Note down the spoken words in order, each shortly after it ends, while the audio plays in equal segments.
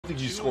think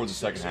he scored the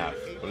second half,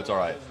 but it's all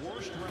right.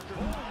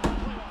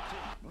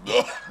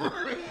 Gosh.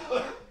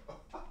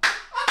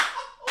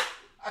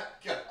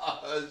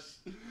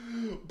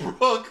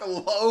 Brook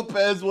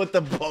Lopez with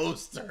the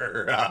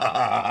poster.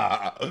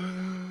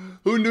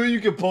 Who knew you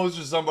could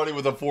poster somebody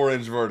with a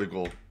 4-inch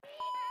vertical?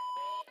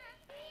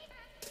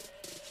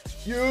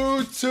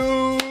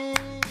 YouTube!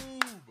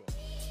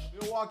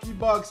 Milwaukee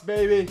Bucks,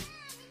 baby.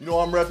 You know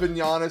I'm repping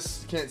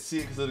Giannis. You can't see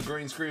it because of the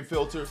green screen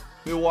filter.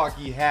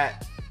 Milwaukee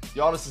hat.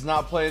 Giannis is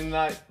not playing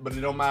tonight, but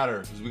it don't matter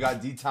because we got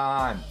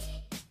D-time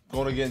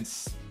going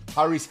against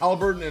Tyrese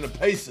Halliburton and the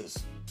Pacers.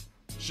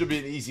 Should be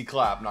an easy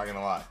clap, not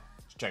gonna lie.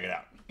 Let's check it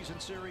out.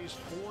 Series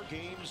 4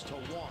 games to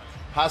 1.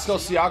 Pascal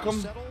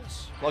Siakam,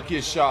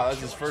 luckiest shot.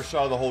 That's his first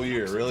shot of the whole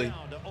year. Really?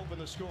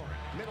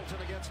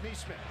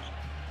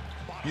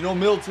 You know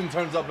Middleton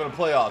turns up in the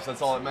playoffs.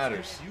 That's all that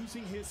matters.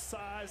 Using his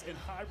size and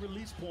high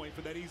release point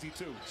for that easy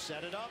two.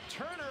 Set it up.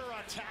 Turner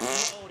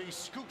attacks. Oh, he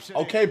scoops it.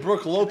 Okay,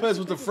 Brook Lopez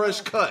with the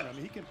fresh cut.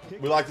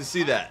 We like to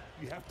see that.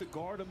 You have to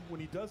guard him when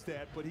he does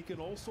that, but he can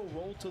also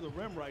roll to the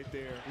rim right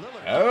there.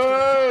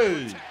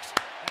 Hey!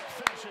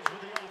 Finishes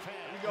with the offhand.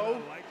 Go.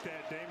 I like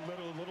that, Dame.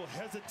 Little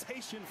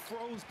hesitation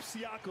froze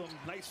Siakam.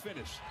 Nice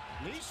finish.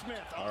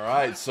 All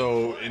right,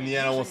 so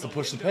Indiana wants to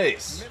push the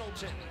pace.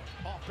 Middleton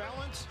off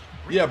balance.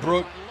 Yeah,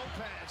 Brook.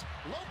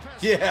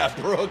 Lopez. Yeah,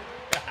 Brook.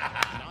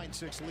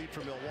 9-6 lead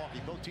for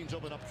Milwaukee. Both teams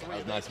open up 3. That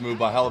was a nice move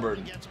by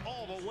Halliburton. Gets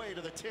all the way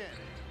to the 10.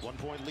 1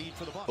 point lead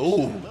for the Bucks.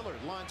 Ooh.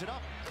 Lillard lines it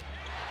up.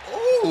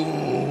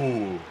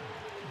 Ooh.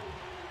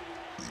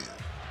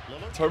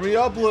 Turn me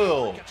up,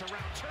 Lil.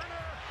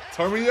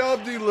 Turn me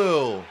up,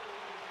 D-Lil.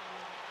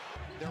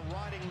 They're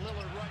riding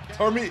Lillard right now.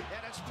 Turn me. And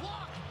it's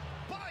blocked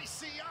by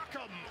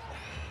Siakam.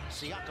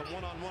 Siakam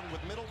one-on-one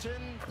with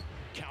Middleton.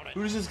 Count it.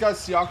 Who does this guy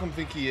Siakam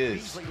think he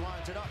is? Beasley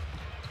lines it up.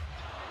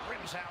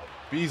 Rims out.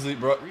 Beasley,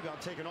 bro.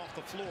 Rebound taken off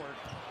the floor.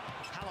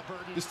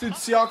 Halliburton. This dude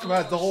Siakam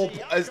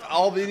has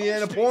all the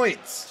Indiana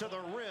points. To the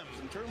rim.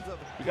 In terms of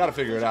We gotta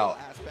figure it out.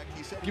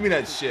 Give me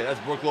that shit. That's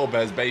Brook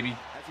Lopez, baby.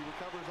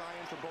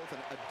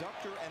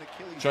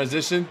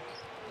 Transition.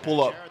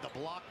 Pull up.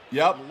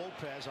 Yep.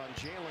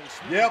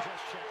 Yep.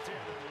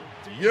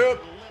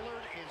 Yep.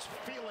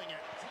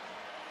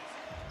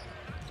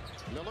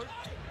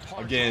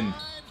 Again.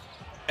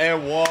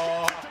 And one.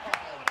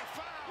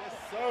 Yes,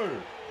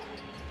 sir.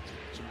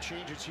 Some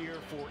changes here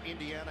for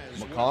Indiana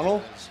as McConnell.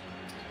 well.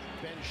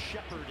 Ben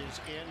Shepherd is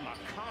in.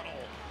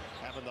 McConnell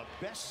having the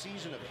best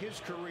season of his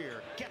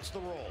career. Gets the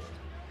roll.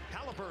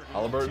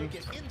 Halliburton.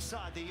 Take it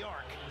inside the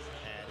arc.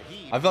 And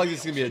he I feel like this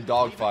is gonna be a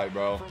dogfight,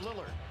 bro.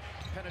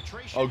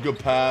 Oh, good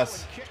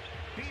pass.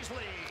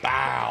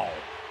 Bow.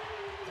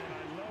 And I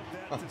love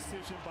that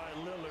decision by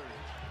Lillard.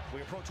 We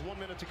approach 1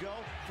 minute to go.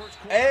 First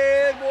quarter.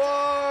 And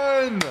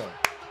one.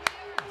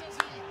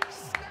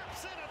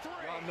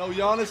 No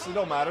Giannis, it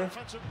don't matter.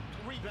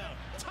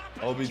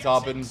 Obi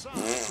Toppin.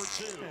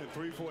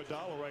 3 for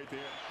 $1 right there.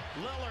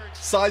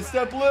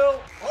 Sidestep Lil.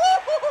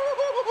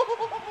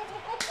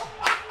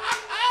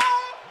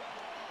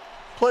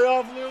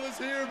 Playoff Lil is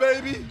here,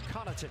 baby.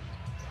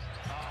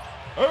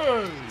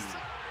 Hey,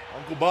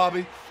 Uncle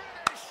Bobby.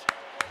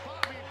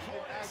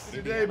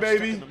 Today,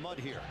 baby.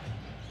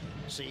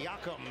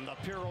 Siakam, the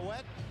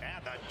pirouette,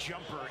 and the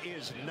jumper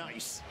is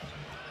nice.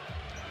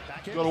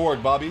 Go to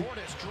work, Bobby.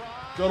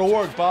 Go to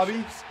work,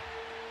 Bobby.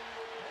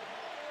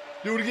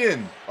 Do it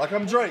again, like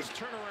I'm Drake.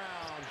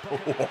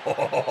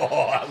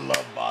 Oh, I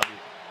love Bobby.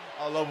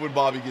 I love when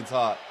Bobby gets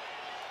hot.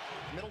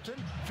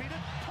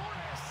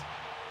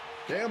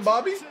 Damn,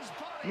 Bobby.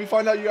 Let me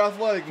find out you're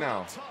athletic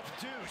now.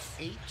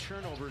 8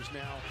 turnovers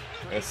now.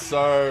 Yes,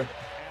 sir.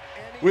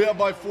 We up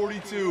by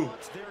 42.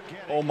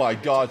 Oh my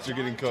God, you're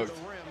getting cooked.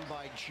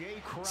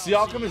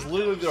 Siakam is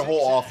literally their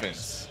whole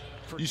offense.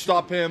 You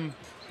stop him,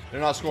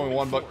 they're not scoring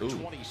one, but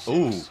ooh.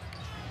 Ooh.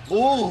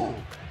 Ooh.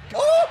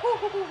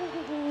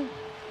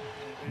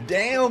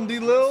 Damn,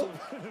 D-Lil.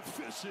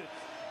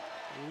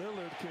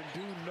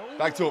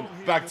 Back to him.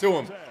 Back to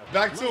him.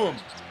 Back to him.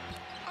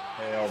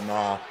 Hell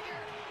nah.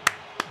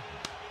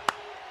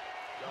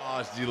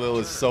 Gosh, D-Lil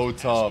is so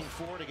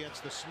tough.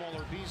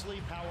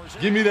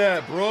 Give me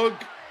that, Brook.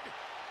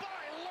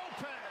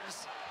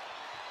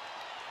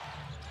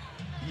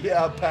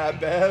 Yeah,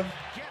 Pat Bev.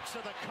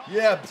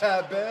 Yeah,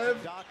 Pat Bev.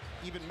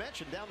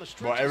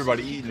 Bro,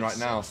 everybody eating right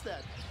now.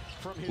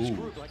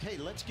 Ooh.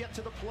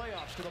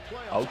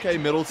 Okay,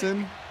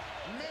 Middleton.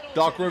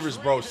 Doc Rivers,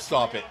 bro,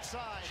 stop it.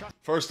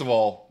 First of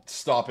all,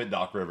 stop it,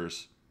 Doc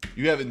Rivers.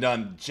 You haven't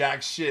done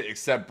jack shit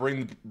except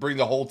bring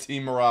the whole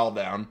team morale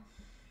down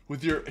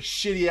with your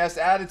shitty ass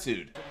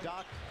attitude.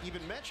 Doc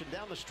even mentioned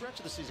down the stretch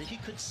of the season he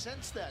could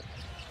sense that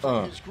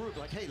from his group,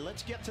 like, hey,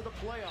 let's get to the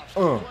playoffs. It's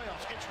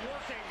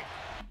working.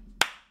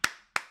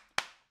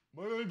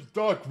 My name's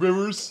Doc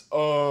Rivers.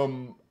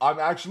 I've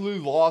actually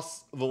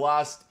lost the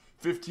last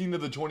 15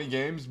 of the 20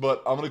 games,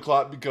 but I'm gonna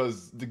clap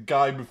because the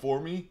guy before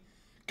me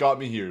got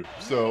me here.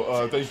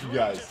 So thank you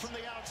guys.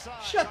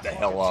 Shut the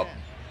hell up.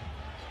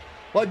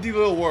 Let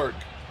D-Lil work.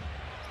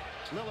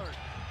 Lillard.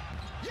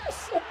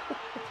 Yes.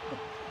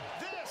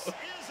 This is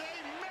a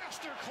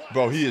masterclass.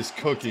 Bro, he is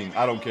cooking.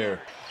 I don't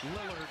care.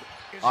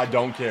 I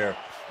don't care.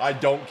 I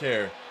don't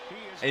care.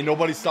 Ain't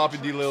nobody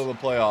stopping D. Lillard in the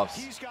playoffs.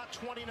 He's got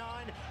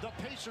 29. The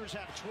Pacers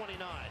have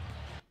 29.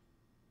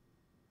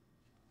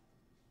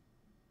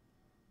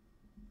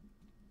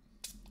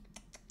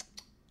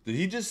 Did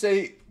he just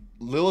say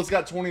Lillard's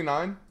got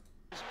 29? In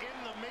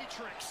the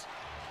matrix.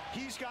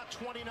 He's got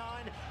 29.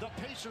 The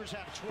Pacers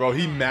have 29. Bro,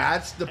 he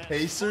matched the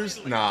Pacers?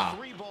 Finally, Nah.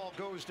 three ball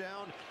goes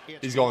down.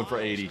 He's going for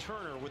 80.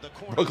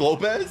 Brook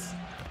Lopez?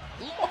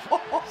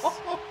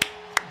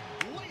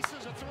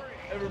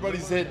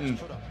 Everybody's hitting.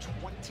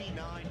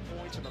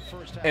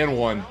 And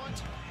one.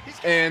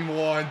 And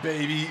one,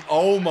 baby.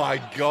 Oh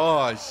my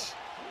gosh.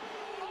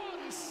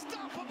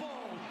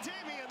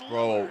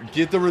 Bro,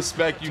 get the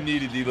respect you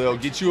needed, D-Lil.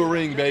 Get you a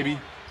ring, baby.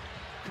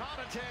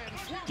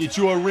 Get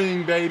you a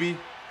ring, baby.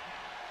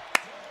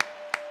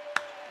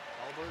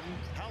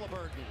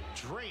 Halliburton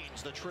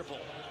drains the triple.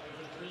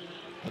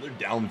 They're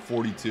down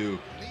 42.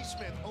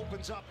 Neesmith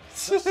opens up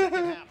the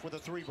second half with a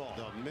three ball.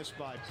 The miss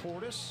by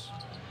Portis.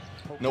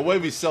 No way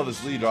we sell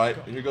this lead, right?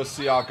 Here goes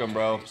Siakam,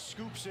 bro.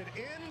 Scoops it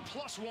in,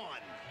 +1.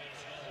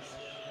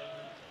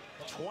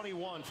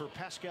 21 for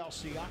Pascal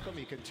Siakam.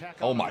 He can tack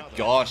Oh my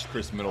gosh,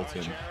 Chris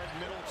Middleton.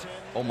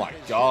 Oh my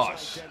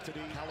gosh.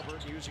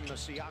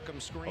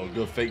 Oh,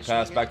 good fake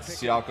pass back to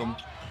Siakam.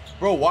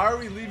 Bro, why are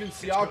we leaving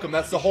Siakam?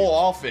 That's the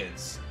whole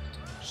offense.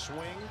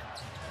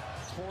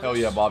 Hell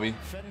yeah, Bobby.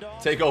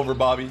 Take over,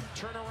 Bobby.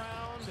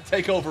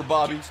 Take over,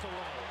 Bobby.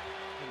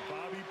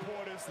 Bobby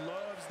Portis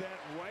loves that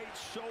right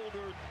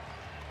shoulder.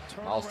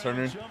 Miles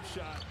Turner.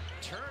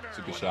 It's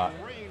a good shot.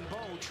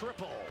 Rainbow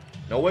triple.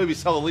 No way we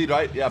sell the lead,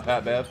 right? Yeah,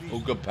 Pat Bev. Oh,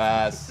 good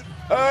pass.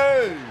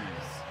 Hey! Nearly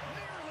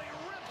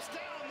rips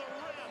down the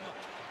rim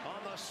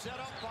on the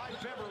setup by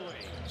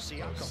Beverly.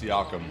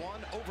 Siakam.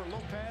 One over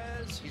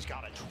Lopez. He's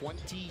got a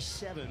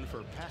 27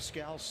 for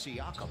Pascal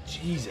Siakam.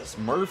 Jesus,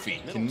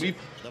 Murphy. Can we,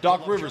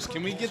 Doc Rivers,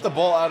 can we get the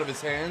ball out of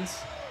his hands?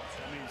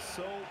 I mean,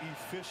 so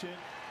efficient.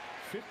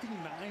 59%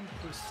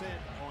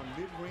 on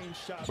mid-range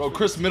shots. Bro,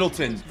 Chris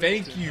Middleton,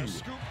 thank you.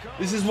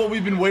 This is what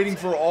we've been waiting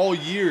for all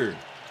year.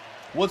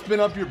 What's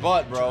been up your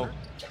butt, bro?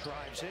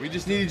 We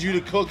just needed you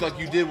to cook like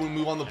you did when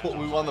we won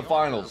the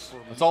finals.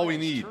 That's all we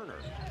need.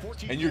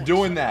 And you're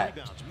doing that.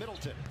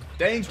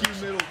 Thank you,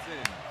 Middleton.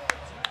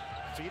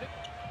 Feed it.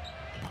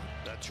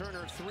 The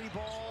Turner three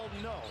ball,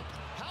 no.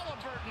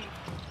 Halliburton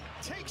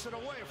takes it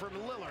away from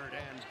Lillard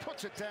and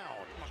puts it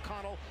down.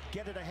 McConnell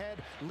get it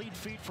ahead. Lead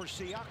feed for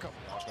Siakam.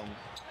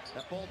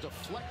 That ball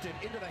deflected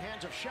into the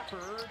hands of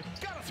Shepherd.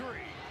 Got a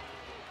three.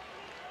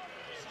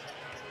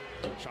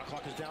 Shot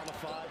clock is down to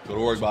 5. Go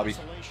to work, Bobby.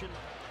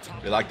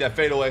 You like that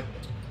fadeaway?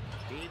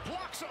 He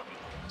blocks him.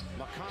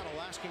 McConnell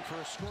asking for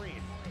a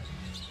screen.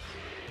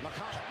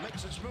 McConnell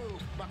makes his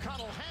move.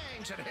 McConnell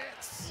hangs and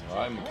hits. All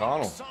right,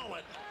 McConnell.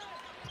 Solid.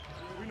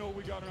 We know what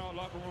we got in our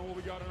locker room, what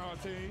we got in our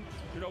team.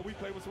 You know, we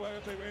play with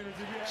swag, play with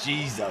energy.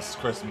 Jesus,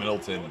 Chris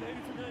Middleton.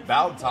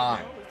 About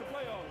time.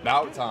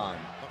 About time.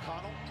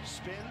 McConnell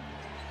spin.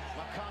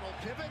 McConnell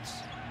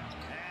pivots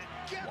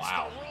and gets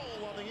Wow. the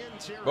roll on the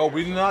interior. Bro,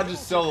 we did not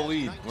just sell the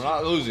lead. We're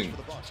not losing.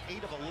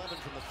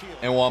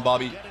 And one,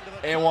 Bobby.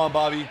 And one,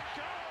 Bobby.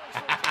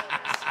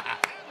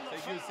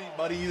 Take your seat,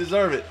 buddy. You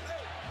deserve it.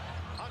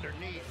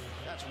 Underneath,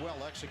 that's well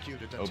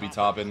executed. Obi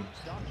Toppin.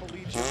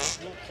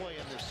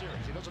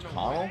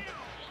 McConnell?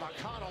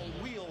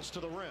 McConnell wheels to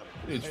the rim.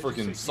 It's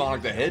freaking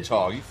Sonic the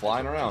Hedgehog. He's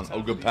flying around.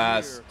 Oh, good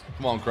pass.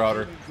 Come on,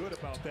 Crowder.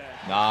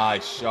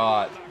 Nice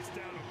shot.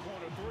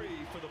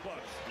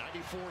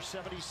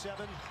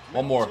 94-77.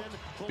 One more.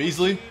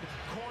 Beasley.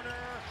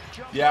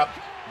 Yep.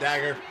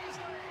 Dagger.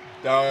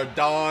 They're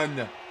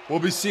done. We'll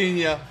be seeing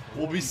ya.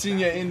 We'll be seeing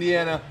ya,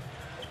 Indiana.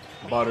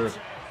 Butter.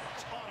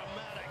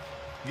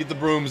 Get the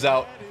brooms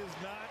out.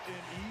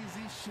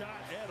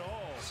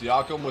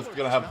 Siakam was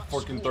gonna have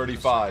freaking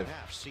 35.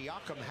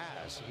 Siakam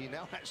has. He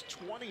now has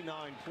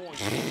 29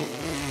 points.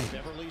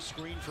 Beverly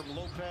screen from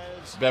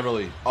Lopez.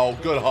 Beverly. Oh,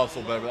 good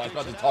hustle, Beverly. I was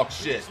about to talk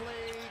shit.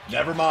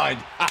 Never mind.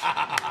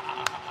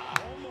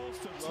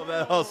 Love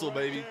that hustle,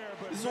 baby.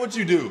 This is what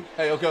you do.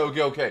 Hey,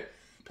 okay.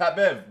 Pat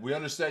Bev, we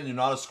understand you're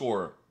not a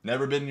scorer.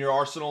 Never been in your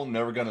arsenal,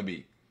 never gonna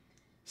be.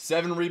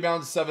 7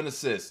 rebounds, 7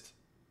 assists.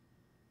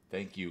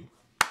 Thank you.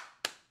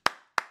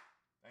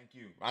 Thank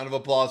you. Round of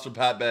applause for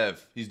Pat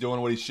Bev. He's doing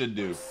what he should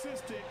do.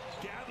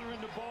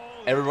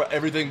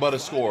 Everything but a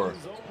scorer.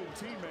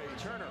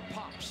 Turner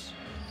pops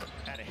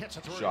and hits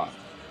a three. Shot.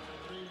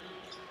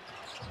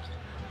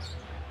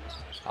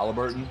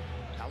 Halliburton.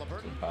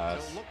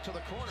 Pass.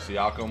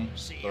 Siakam.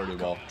 30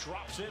 ball.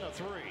 Drops in a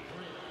three.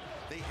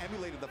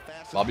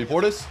 Bobby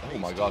Portis. Oh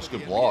my gosh,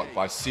 good block.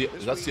 Is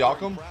that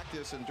Siakam?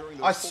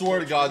 I swear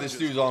to God, this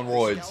dude's on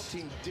roids.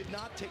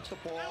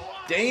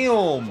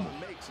 Damn.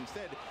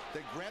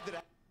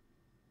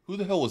 Who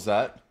the hell was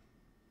that?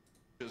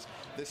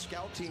 The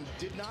scout team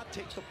did not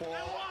take the ball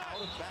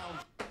out of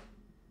bounds.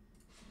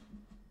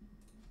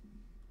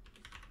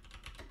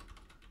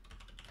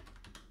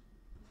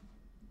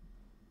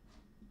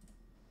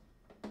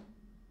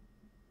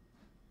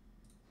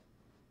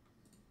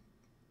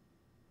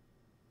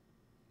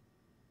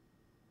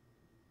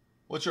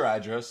 What's your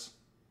address?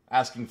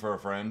 Asking for a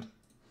friend.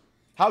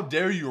 How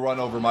dare you run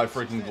over my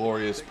freaking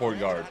glorious point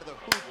guard?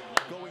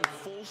 Going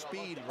full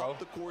speed up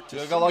the court to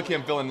Dude, I got lucky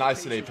I'm feeling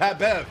nice today. Pat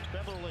Bev.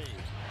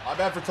 My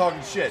bad for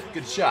talking shit.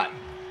 Good shot.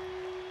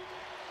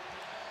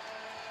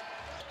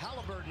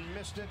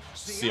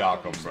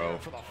 Siakam, bro.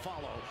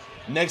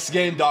 Next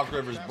game, Doc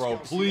Rivers, bro.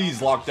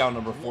 Please lock down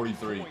number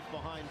 43.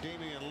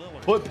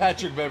 Put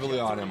Patrick Beverly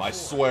on him. I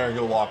swear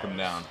he'll lock him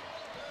down.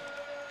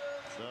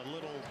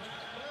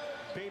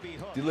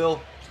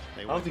 D-Lil,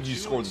 I don't think you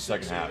scored the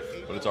second half,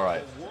 but it's all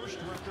right.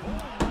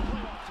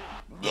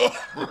 Gosh.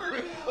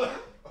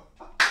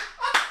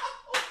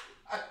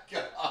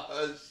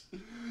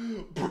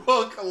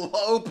 Brook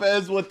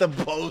Lopez with the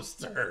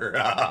poster.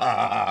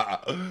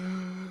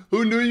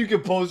 Who knew you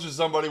could poster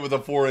somebody with a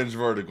 4-inch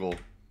vertical?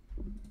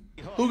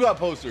 Who got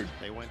postered?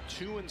 They went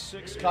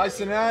 2-6. Kai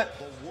Cenat?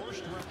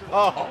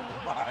 Oh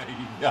my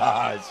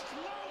gosh.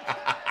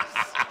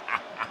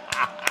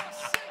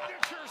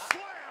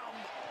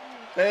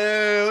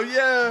 Hell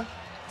yeah.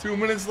 2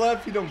 minutes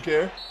left. He don't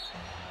care.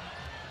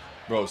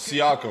 Bro,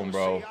 Siakam,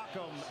 bro.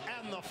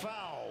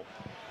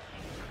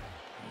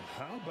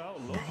 How about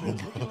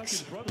Lopez looking like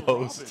his brother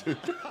Poster.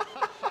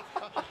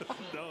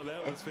 No,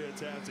 that was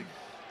fantastic.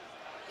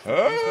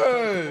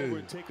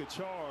 Hey. Take a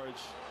charge.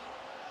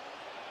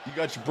 You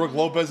got your Brook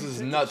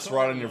Lopez's nuts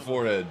right on your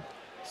forehead.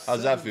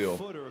 How's that feel?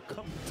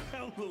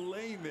 Down the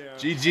lane there.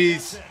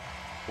 GG's.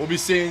 We'll be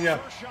seeing ya.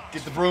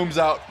 Get the brooms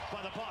out.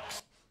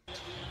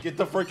 Get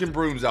the freaking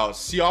brooms out.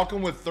 Siakam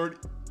with 30.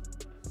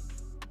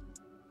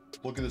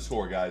 Look at the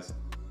score, guys.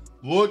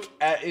 Look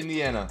at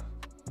Indiana.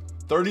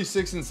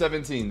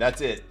 36-17.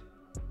 That's it.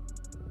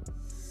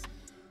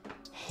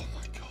 Oh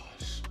my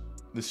gosh.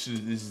 This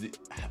is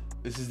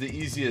the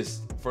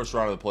easiest first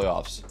round of the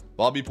playoffs.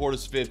 Bobby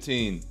Portis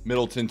 15,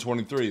 Middleton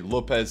 23,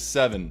 Lopez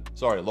 7.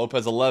 Sorry,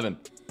 Lopez 11.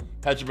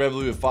 Patrick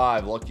Beverly with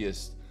 5,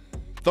 luckiest.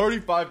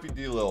 35 for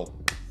D-Lil.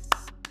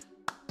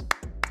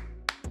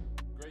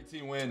 Great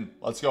team win.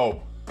 Let's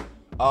go.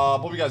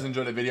 Hope you guys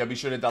enjoyed the video. Be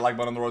sure to hit that like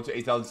button on the road to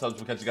 8,000 subs.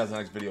 We'll catch you guys in the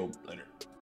next video. Later.